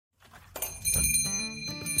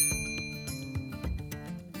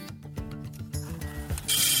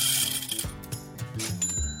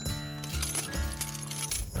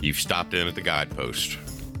You've stopped in at the Guidepost,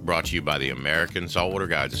 brought to you by the American Saltwater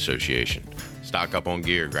Guides Association. Stock up on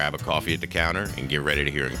gear, grab a coffee at the counter, and get ready to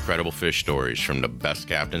hear incredible fish stories from the best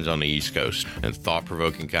captains on the East Coast and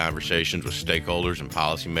thought-provoking conversations with stakeholders and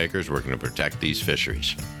policymakers working to protect these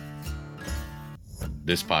fisheries.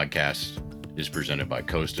 This podcast is presented by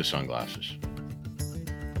Costa Sunglasses.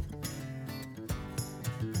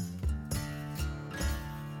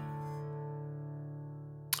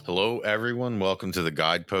 Hello, everyone. Welcome to the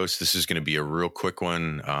Guidepost. This is going to be a real quick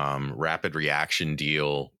one, rapid reaction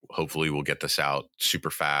deal. Hopefully we'll get this out super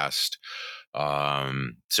fast.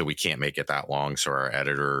 So we can't make it that long, so our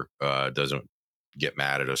editor doesn't get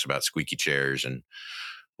mad at us about squeaky chairs and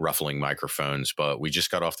ruffling microphones. But we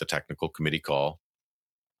just got off the technical committee call,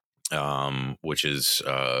 which is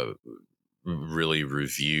really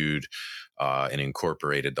reviewed and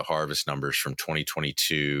incorporated the harvest numbers from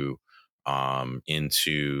 2022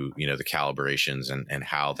 into, the calibrations and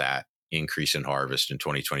how that increase in harvest in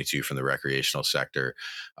 2022 from the recreational sector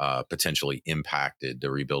potentially impacted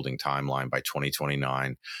the rebuilding timeline by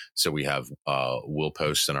 2029. So we have Will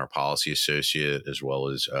Post and our policy associate, as well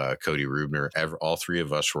as Cody Rubner. All three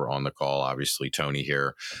of us were on the call. Obviously, Tony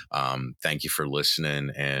here. Thank you for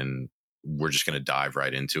listening, and we're just going to dive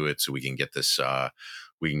right into it so we can get this out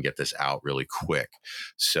really quick.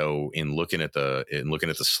 So in looking at the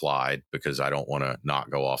slide, because I don't want to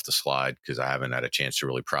not go off the slide because I haven't had a chance to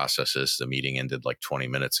really process this. The meeting ended like 20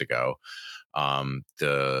 minutes ago.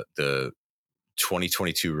 The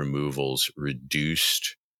 2022 removals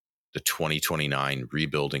reduced the 2029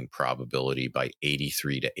 rebuilding probability by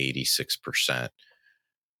 83 to 86%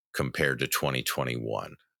 compared to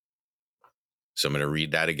 2021. So I'm going to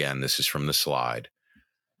read that again. This is from the slide.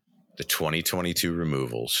 The 2022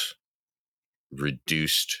 removals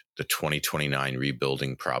reduced the 2029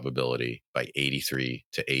 rebuilding probability by 83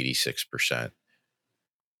 to 86%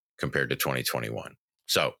 compared to 2021.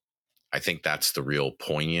 So I think that's the real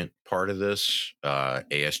poignant part of this.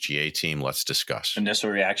 ASGA team, let's discuss. Initial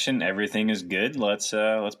reaction, everything is good. Let's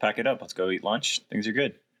pack it up. Let's go eat lunch. Things are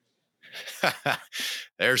good.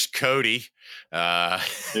 There's Cody.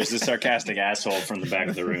 There's the sarcastic asshole from the back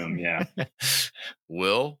of the room. Yeah.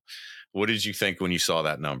 Will, what did you think when you saw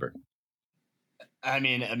that number? I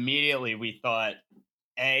mean, immediately we thought,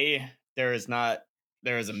 there is a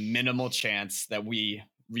minimal chance that we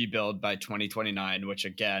rebuild by 2029, which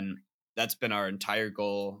again, that's been our entire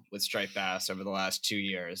goal with striped bass over the last 2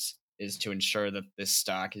 years, is to ensure that this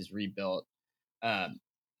stock is rebuilt.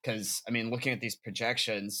 Because, looking at these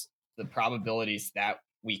projections, the probabilities that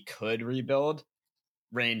we could rebuild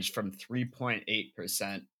range from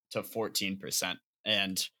 3.8% to 14%.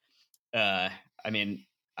 And I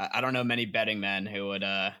don't know many betting men who would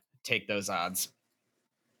take those odds.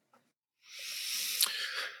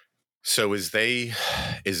 So as they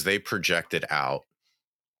projected out,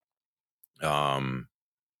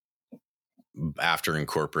 after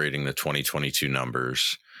incorporating the 2022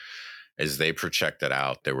 numbers, as they projected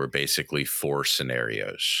out, there were basically 4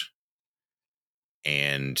 scenarios.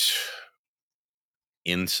 And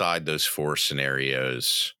inside those 4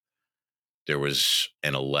 scenarios, there was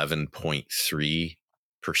an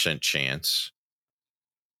 11.3% chance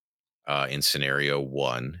in scenario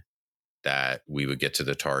 1 that we would get to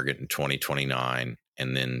the target in 2029.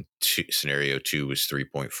 And then scenario 2 was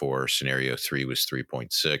 3.4. Scenario 3 was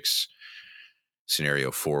 3.6.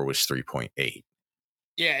 Scenario 4 was 3.8.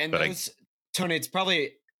 Yeah. And Tony, it's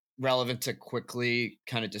probably relevant to quickly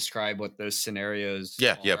kind of describe what those scenarios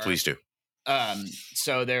are. Yeah, please do.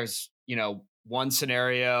 So there's, one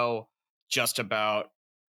scenario just about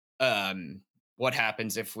what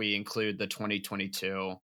happens if we include the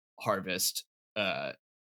 2022 harvest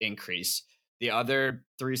increase. The other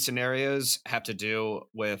 3 scenarios have to do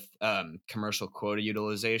with commercial quota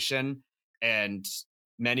utilization. And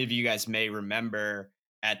many of you guys may remember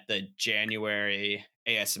at the January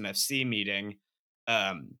ASMFC meeting,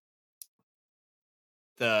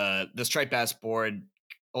 the striped bass board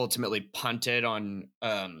ultimately punted on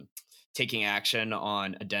taking action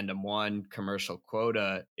on addendum 1 commercial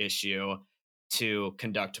quota issue to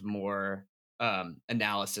conduct more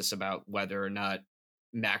analysis about whether or not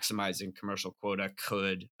maximizing commercial quota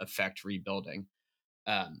could affect rebuilding.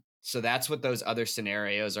 So that's what those other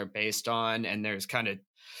scenarios are based on. And there's kind of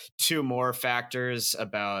 2 more factors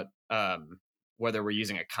about whether we're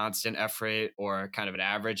using a constant F rate or kind of an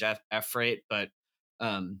average F rate. But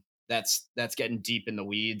that's getting deep in the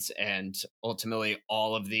weeds. And ultimately,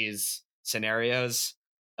 all of these scenarios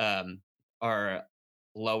are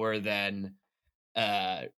lower than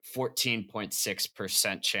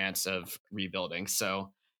 14.6% chance of rebuilding.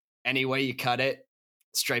 So any way you cut it,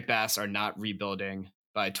 striped bass are not rebuilding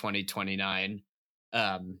by 2029.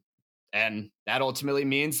 And that ultimately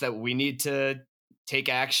means that we need to take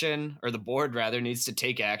action, or the board rather needs to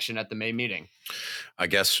take action at the May meeting. I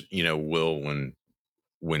guess, Will,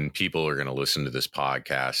 when people are going to listen to this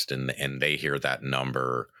podcast and they hear that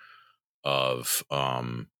number of,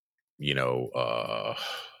 I'm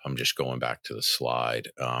just going back to the slide.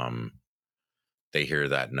 They hear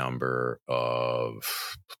that number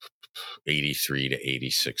of 83 to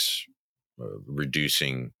 86,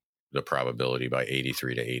 reducing the probability by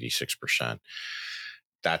 83 to 86%.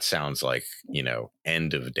 That sounds like,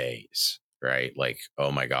 end of days, right? Like,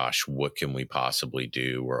 oh my gosh, what can we possibly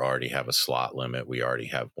do? We already have a slot limit. We already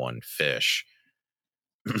have one fish.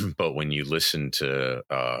 But when you listen to,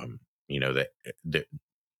 let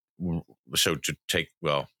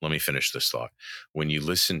me finish this thought. When you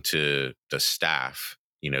listen to the staff,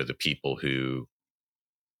 the people who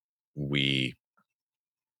we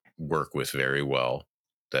work with very well,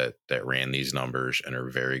 that ran these numbers and are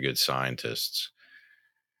very good scientists,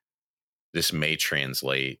 this may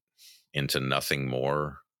translate into nothing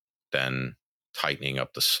more than tightening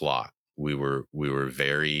up the slot. We were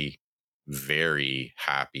very, very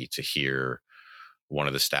happy to hear one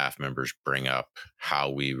of the staff members bring up how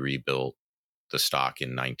we rebuilt the stock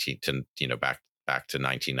in back to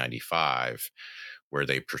 1995, where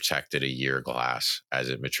they protected a year glass as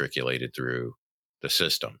it matriculated through the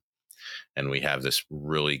system. And we have this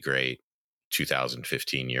really great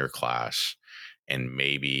 2015 year class, and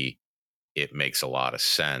maybe it makes a lot of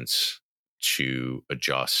sense to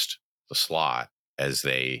adjust the slot as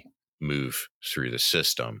they move through the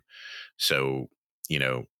system. So,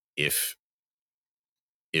 if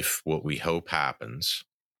what we hope happens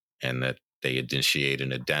and that they initiate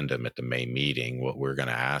an addendum at the May meeting, what we're going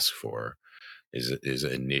to ask for is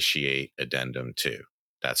initiate addendum 2.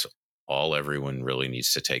 That's all everyone really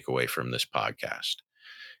needs to take away from this podcast.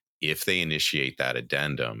 If they initiate that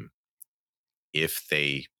addendum, if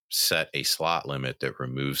they set a slot limit that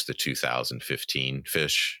removes the 2015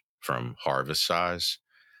 fish from harvest size,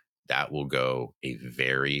 that will go a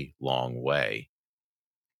very long way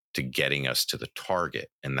to getting us to the target.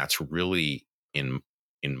 And that's really, in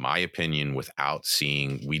my opinion, without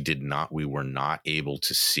seeing, we were not able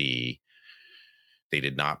to see, they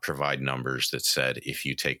did not provide numbers that said, if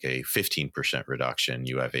you take a 15% reduction,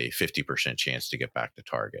 you have a 50% chance to get back to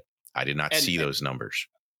target. I did not see those numbers.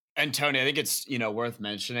 And Tony, I think it's, worth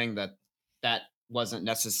mentioning that wasn't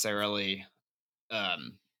necessarily a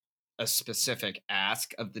specific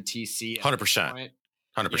ask of the TC. 100%.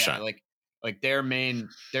 100%. Yeah, like their main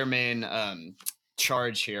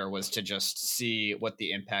charge here was to just see what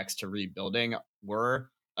the impacts to rebuilding were.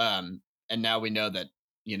 And now we know that,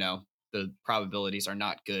 the probabilities are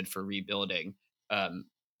not good for rebuilding.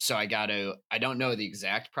 So I don't know the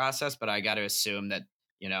exact process, but I got to assume that,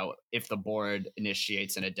 if the board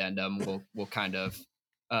initiates an addendum, we'll kind of,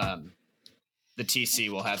 the TC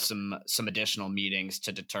will have some additional meetings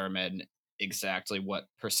to determine exactly what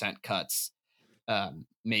percent cuts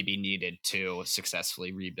may be needed to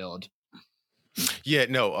successfully rebuild. Yeah,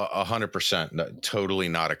 no, 100%. Totally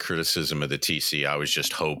not a criticism of the TC. I was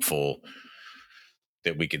just hopeful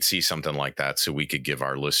that we could see something like that so we could give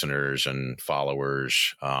our listeners and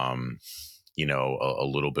followers, a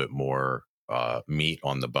little bit more meat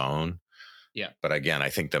on the bone. Yeah. But again, I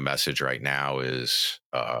think the message right now is,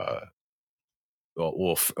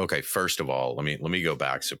 okay, first of all, let me go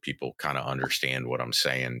back so people kind of understand what I'm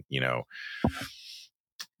saying. The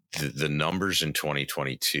numbers in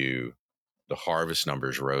 2022, the harvest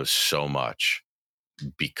numbers rose so much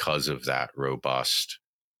because of that robust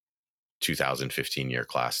 2015 year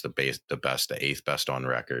class, the best, the 8th best on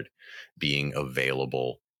record, being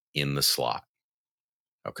available in the slot.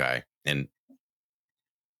 Okay. And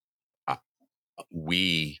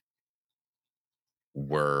we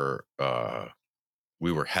were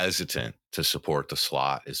hesitant to support the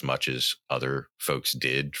slot as much as other folks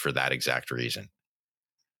did for that exact reason.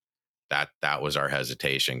 That was our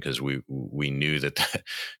hesitation, because we knew that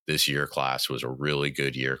this year class was a really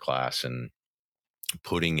good year class, and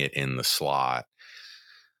putting it in the slot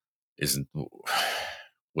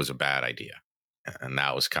was a bad idea. And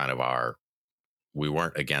that was kind of we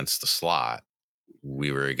weren't against the slot.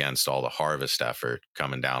 We were against all the harvest effort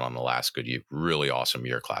coming down on the last really awesome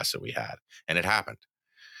year class that we had. And it happened.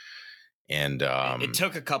 And Mm-hmm. it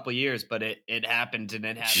took a couple years, but it happened, and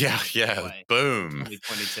it happened. Yeah. Boom.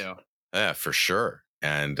 2022. Yeah, for sure.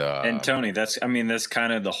 And Tony, that's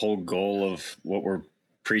kind of the whole goal of what we're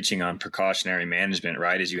preaching on precautionary management,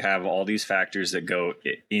 right? Is you have all these factors that go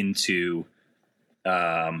into,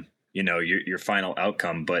 your final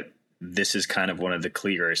outcome, but this is kind of one of the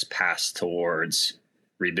clearest paths towards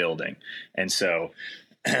rebuilding. And so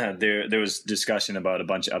there was discussion about a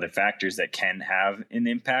bunch of other factors that can have an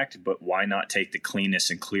impact, but why not take the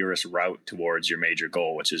cleanest and clearest route towards your major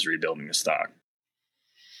goal, which is rebuilding the stock?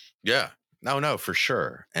 Yeah, no, for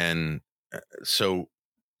sure. And so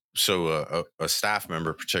a staff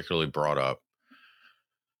member particularly brought up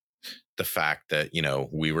the fact that,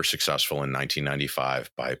 we were successful in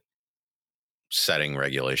 1995 by setting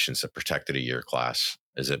regulations that protected a year class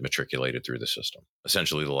as it matriculated through the system,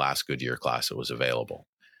 essentially the last good year class that was available.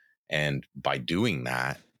 And by doing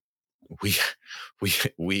that, we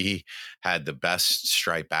had the best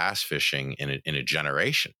striped bass fishing in a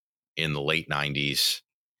generation in the late 90s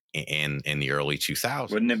and in the early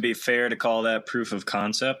 2000s. Wouldn't it be fair to call that proof of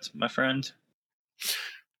concept, my friend?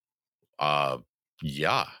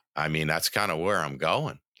 Yeah. I mean, that's kind of where I'm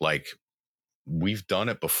going. Like, we've done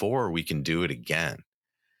it before, we can do it again.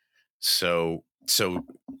 So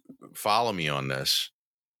follow me on this.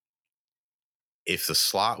 If the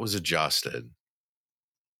slot was adjusted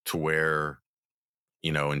to where,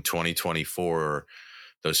 in 2024,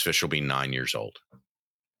 those fish will be 9 years old,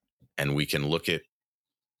 and we can look at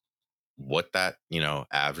what that,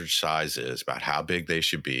 average size is, about how big they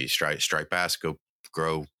should be. Striped bass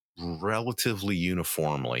grow relatively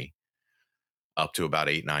uniformly up to about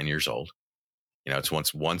 8-9 years old.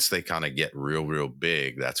 It's once they kind of get real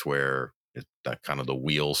big, that's where that kind of the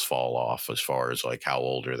wheels fall off as far as like, how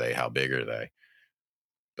old are they? How big are they?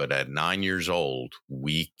 But at 9 years old,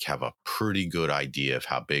 we have a pretty good idea of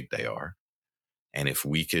how big they are. And if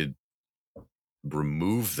we could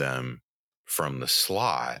remove them from the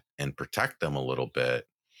slot and protect them a little bit,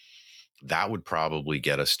 that would probably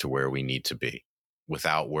get us to where we need to be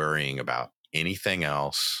without worrying about anything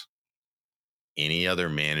else, any other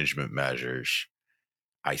management measures.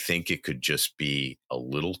 I think it could just be a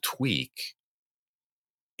little tweak,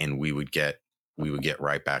 and we would get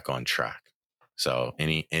right back on track. So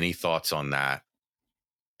any thoughts on that,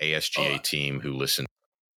 ASGA team who listened?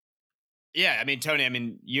 Yeah, I mean,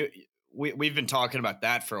 Tony, we've been talking about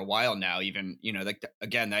that for a while now. Even,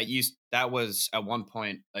 again, that was at one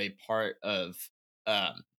point a part of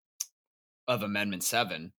Amendment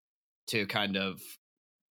 7 to kind of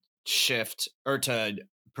shift or to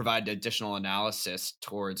provide additional analysis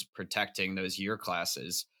towards protecting those year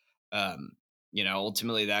classes.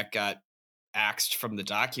 Ultimately that got axed from the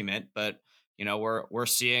document, but we're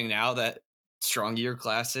seeing now that strong year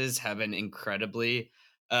classes have an incredibly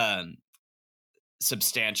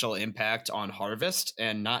substantial impact on harvest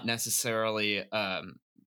and not necessarily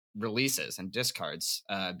releases and discards,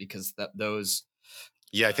 because those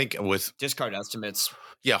I think with discard estimates,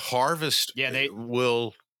 harvest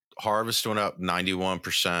harvest went up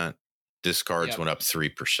 91%, discards went up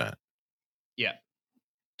 3%. Yeah,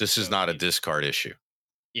 this is not a discard issue.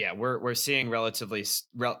 Yeah, we're seeing relatively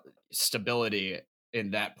stability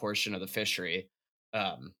in that portion of the fishery,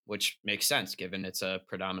 which makes sense given it's a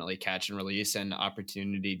predominantly catch and release and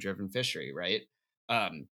opportunity driven fishery, right?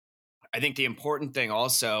 I think the important thing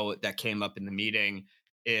also that came up in the meeting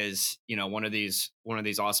is, one of these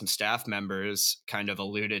awesome staff members kind of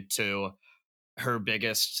alluded to her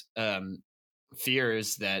biggest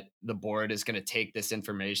fears that the board is going to take this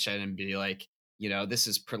information and be like, this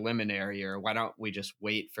is preliminary, or why don't we just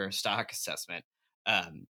wait for a stock assessment?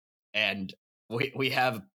 And we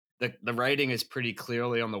have the writing is pretty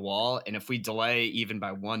clearly on the wall. And if we delay even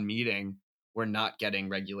by one meeting, we're not getting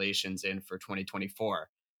regulations in for 2024.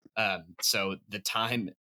 So the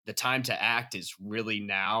time to act is really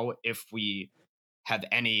now if we have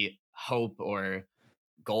any hope or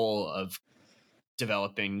goal of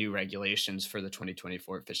developing new regulations for the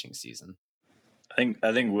 2024 fishing season. I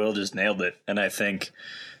think Will just nailed it. And I think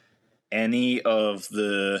any of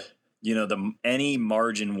the, any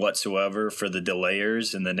margin whatsoever for the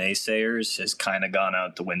delayers and the naysayers has kind of gone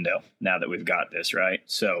out the window now that we've got this, right?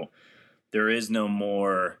 So there is no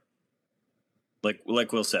more,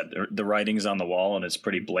 like Will said, the writing's on the wall and it's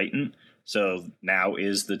pretty blatant. So now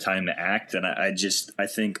is the time to act. And I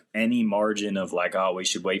think any margin of like, oh, we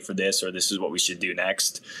should wait for this, or this is what we should do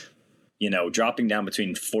next, dropping down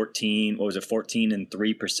between 14 and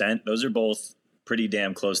 3%. Those are both pretty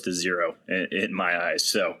damn close to zero in my eyes.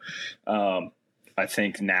 So I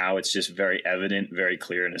think now it's just very evident, very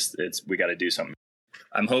clear, and it's we got to do something.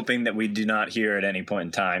 I'm hoping that we do not hear at any point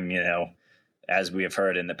in time, as we have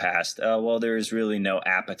heard in the past, there is really no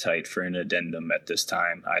appetite for an addendum at this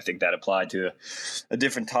time. I think that applied to a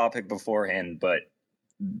different topic beforehand, but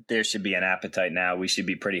there should be an appetite now. We should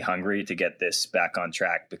be pretty hungry to get this back on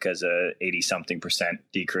track, because a 80-something%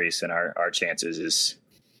 decrease in our chances is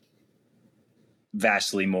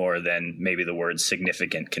vastly more than maybe the word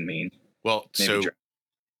significant can mean. Well,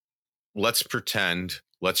 let's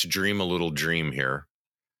dream a little dream here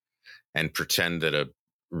and pretend that a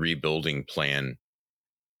rebuilding plan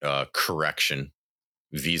correction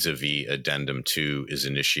vis-a-vis addendum 2 is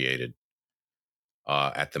initiated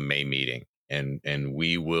at the May meeting. And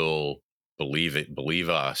we will believe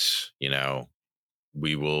us,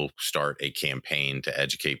 we will start a campaign to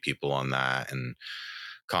educate people on that and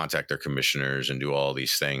contact their commissioners and do all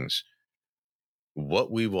these things.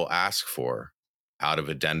 What we will ask for out of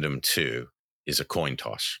addendum 2 is a coin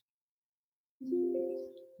toss.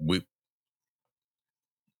 We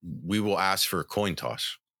will ask for a coin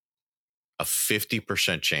toss, a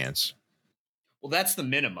 50% chance. Well, that's the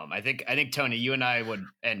minimum. I think Tony, you and I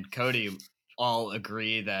and Cody all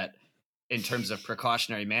agree that in terms of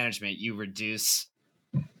precautionary management, you reduce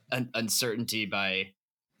uncertainty by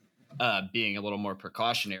being a little more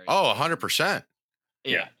precautionary. Oh, 100%.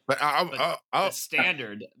 Yeah. But the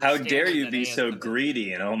standard. How dare you be so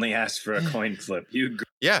greedy and only ask for a coin flip?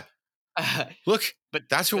 Yeah. Look, but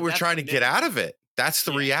that's what we're trying to get out of it. That's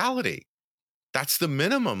the reality. That's the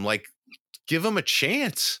minimum. Like, give them a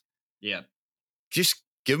chance. Yeah. Just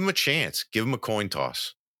give them a chance. Give them a coin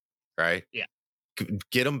toss. Right? Yeah.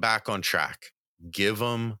 Get them back on track. Give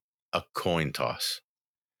them a coin toss.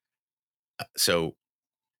 So,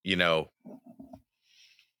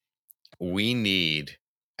 we need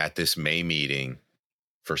at this May meeting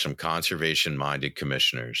for some conservation-minded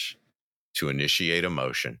commissioners to initiate a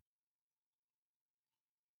motion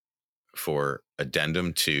for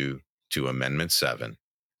addendum 2 to amendment 7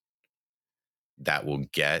 that will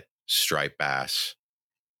get striped bass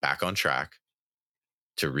back on track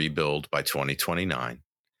to rebuild by 2029.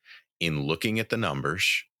 In looking at the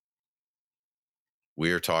numbers,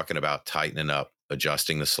 we are talking about tightening up,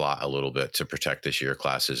 adjusting the slot a little bit to protect this year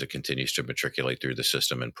class as it continues to matriculate through the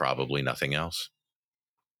system, and probably nothing else.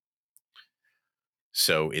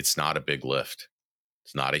 So it's not a big lift.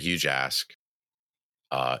 It's not a huge ask.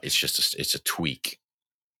 It's just it's a tweak.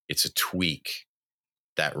 It's a tweak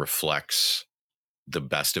that reflects the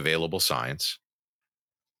best available science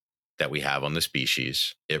that we have on the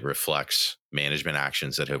species. It reflects management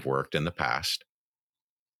actions that have worked in the past.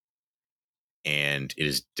 And it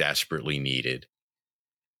is desperately needed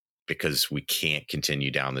because we can't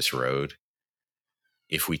continue down this road.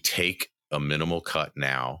 If we take a minimal cut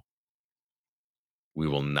now, we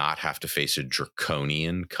will not have to face a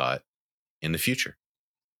draconian cut in the future.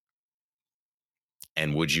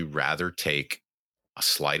 And would you rather take a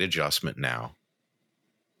slight adjustment now,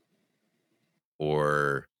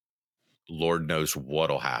 or Lord knows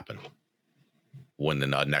what'll happen when the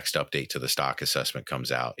next update to the stock assessment comes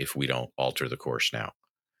out if we don't alter the course now?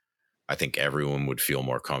 I think everyone would feel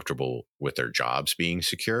more comfortable with their jobs being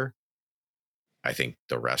secure. I think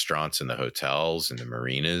the restaurants and the hotels and the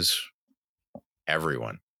marinas,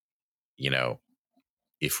 everyone,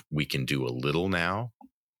 if we can do a little now,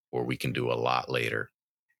 or we can do a lot later.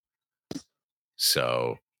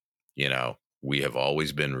 So, we have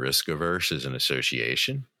always been risk averse as an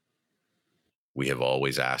association. We have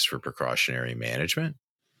always asked for precautionary management.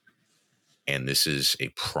 And this is a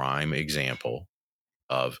prime example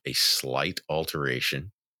of a slight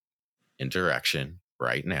alteration in direction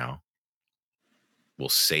right now will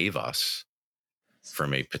save us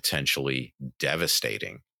from a potentially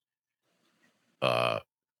devastating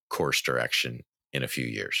course direction in a few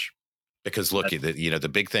years. Because look, the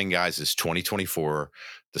big thing, guys, is 2024,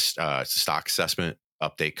 the stock assessment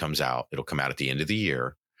update comes out. It'll come out at the end of the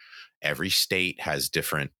year. Every state has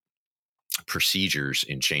different procedures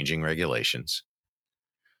in changing regulations.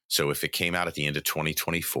 So if it came out at the end of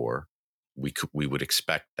 2024, we would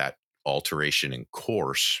expect that alteration in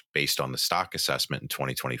course based on the stock assessment in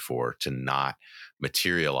 2024 to not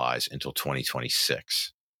materialize until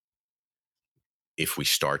 2026. If we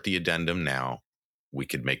start the addendum now, we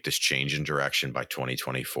could make this change in direction by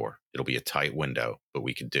 2024. It'll be a tight window, but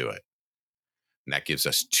we could do it. And that gives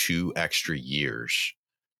us 2 extra years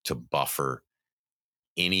to buffer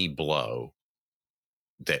any blow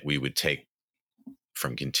that we would take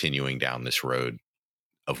from continuing down this road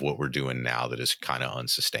of what we're doing now that is kind of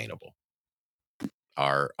unsustainable.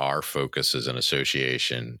 Our focus as an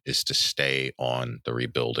association is to stay on the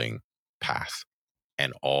rebuilding path.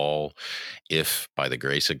 And if by the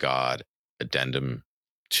grace of God, addendum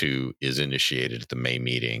 2 is initiated at the May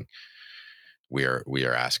meeting, we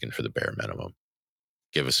are asking for the bare minimum.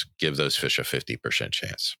 Give those fish a 50%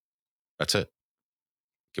 chance. That's it.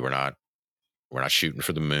 We're not shooting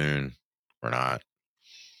for the moon. We're not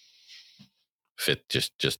fit.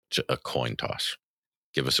 Just a coin toss.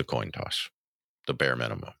 Give us a coin toss, the bare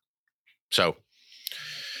minimum. So,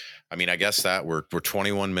 I mean, I guess that we're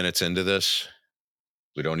 21 minutes into this.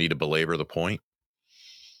 We don't need to belabor the point.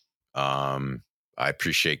 I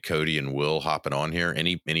appreciate Cody and Will hopping on here.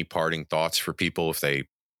 Any parting thoughts for people if they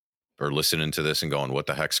are listening to this and going, what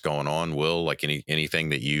the heck's going on? Will, like anything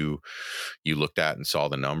that you looked at and saw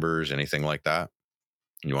the numbers, anything like that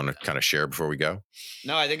you want to kind of share before we go?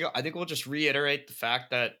 No, I think we'll just reiterate the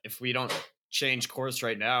fact that if we don't change course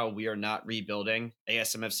right now, we are not rebuilding.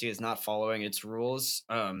 ASMFC is not following its rules.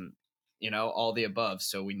 All the above.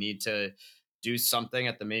 So we need to do something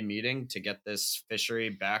at the main meeting to get this fishery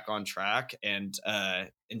back on track and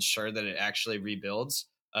ensure that it actually rebuilds.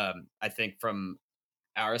 I think from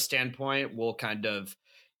our standpoint, we'll kind of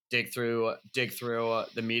dig through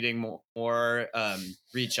the meeting more,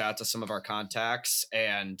 reach out to some of our contacts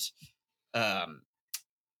and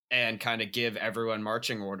kind of give everyone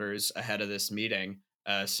marching orders ahead of this meeting.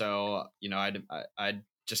 So I'd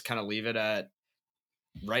just kind of leave it at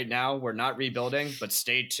right now. We're not rebuilding, but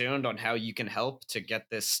stay tuned on how you can help to get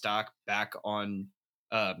this stock back on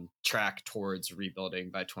track towards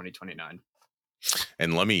rebuilding by 2029.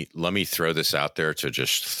 And let me throw this out there to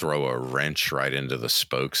just throw a wrench right into the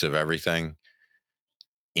spokes of everything.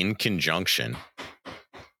 In conjunction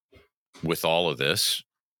with all of this,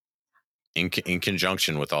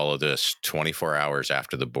 24 hours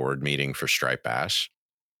after the board meeting for striped bass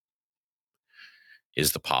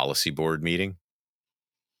is the policy board meeting.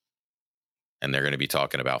 And they're going to be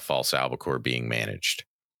talking about false albacore being managed.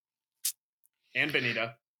 And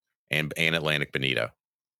bonito. And Atlantic bonito.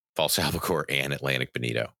 False albacore and Atlantic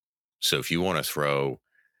bonito. So if you want to throw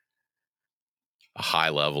a high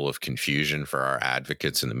level of confusion for our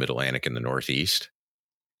advocates in the Mid-Atlantic and the Northeast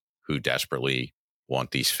who desperately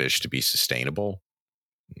want these fish to be sustainable,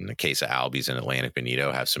 in the case of albies and Atlantic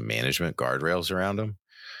bonito, have some management guardrails around them,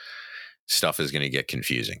 stuff is going to get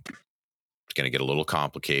confusing. It's going to get a little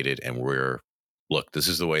complicated. And look, this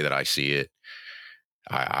is the way that I see it.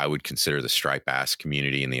 I would consider the striped bass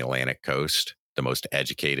community in the Atlantic coast the most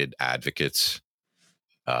educated advocates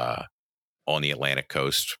on the Atlantic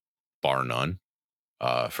coast, bar none,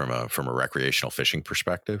 from a recreational fishing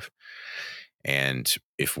perspective. And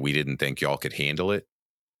if we didn't think y'all could handle it,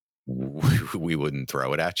 we wouldn't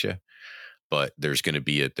throw it at you. But there's going to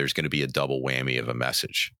be a double whammy of a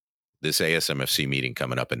message. This ASMFC meeting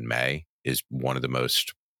coming up in May is one of the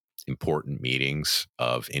most important meetings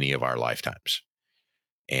of any of our lifetimes,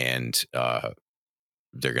 and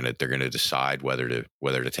they're gonna decide whether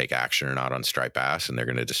to take action or not on striped bass, and they're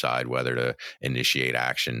gonna decide whether to initiate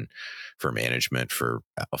action for management for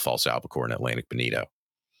a false albacore and Atlantic bonito,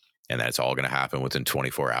 and that's all going to happen within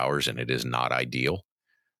 24 hours, and it is not ideal.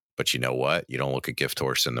 But you know what? You don't look a gift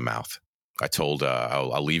horse in the mouth.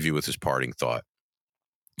 I'll leave you with this parting thought.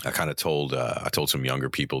 I told some younger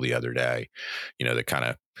people the other day, that kind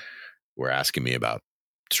of were asking me about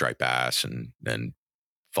striped bass and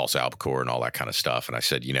false albacore and all that kind of stuff. And I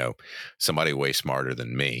said, somebody way smarter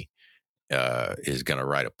than me is going to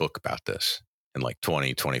write a book about this in like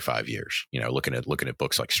 20, 25 years, looking at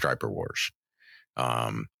books like Striper Wars,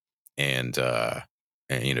 and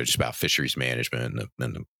just about fisheries management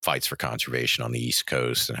and the fights for conservation on the East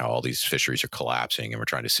Coast and how all these fisheries are collapsing and we're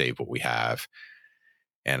trying to save what we have.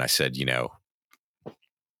 And I said,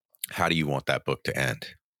 how do you want that book to end?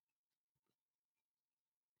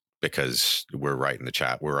 Because we're writing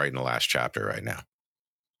the last chapter right now.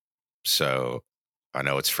 So I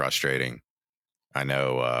know it's frustrating. I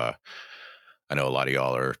know a lot of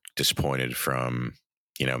y'all are disappointed from,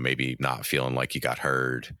 maybe not feeling like you got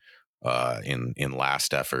heard in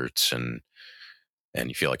last efforts, and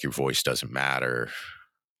you feel like your voice doesn't matter.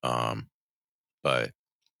 But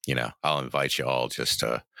I'll invite you all just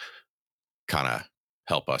to kind of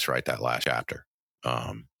help us write that last chapter,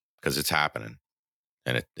 because it's happening.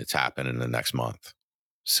 And it's happening in the next month.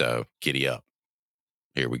 So giddy up.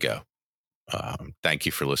 Here we go. Thank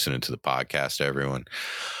you for listening to the podcast, everyone.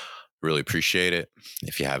 Really appreciate it.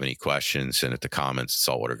 If you have any questions, send it to comments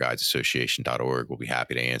at saltwaterguidesassociation.org. We'll be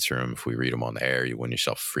happy to answer them. If we read them on the air, you win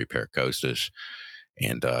yourself a free pair of Costas.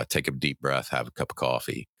 And take a deep breath, have a cup of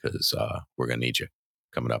coffee, because we're going to need you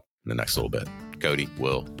coming up in the next little bit. Cody,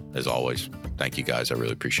 Will, as always, thank you guys. I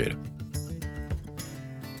really appreciate it.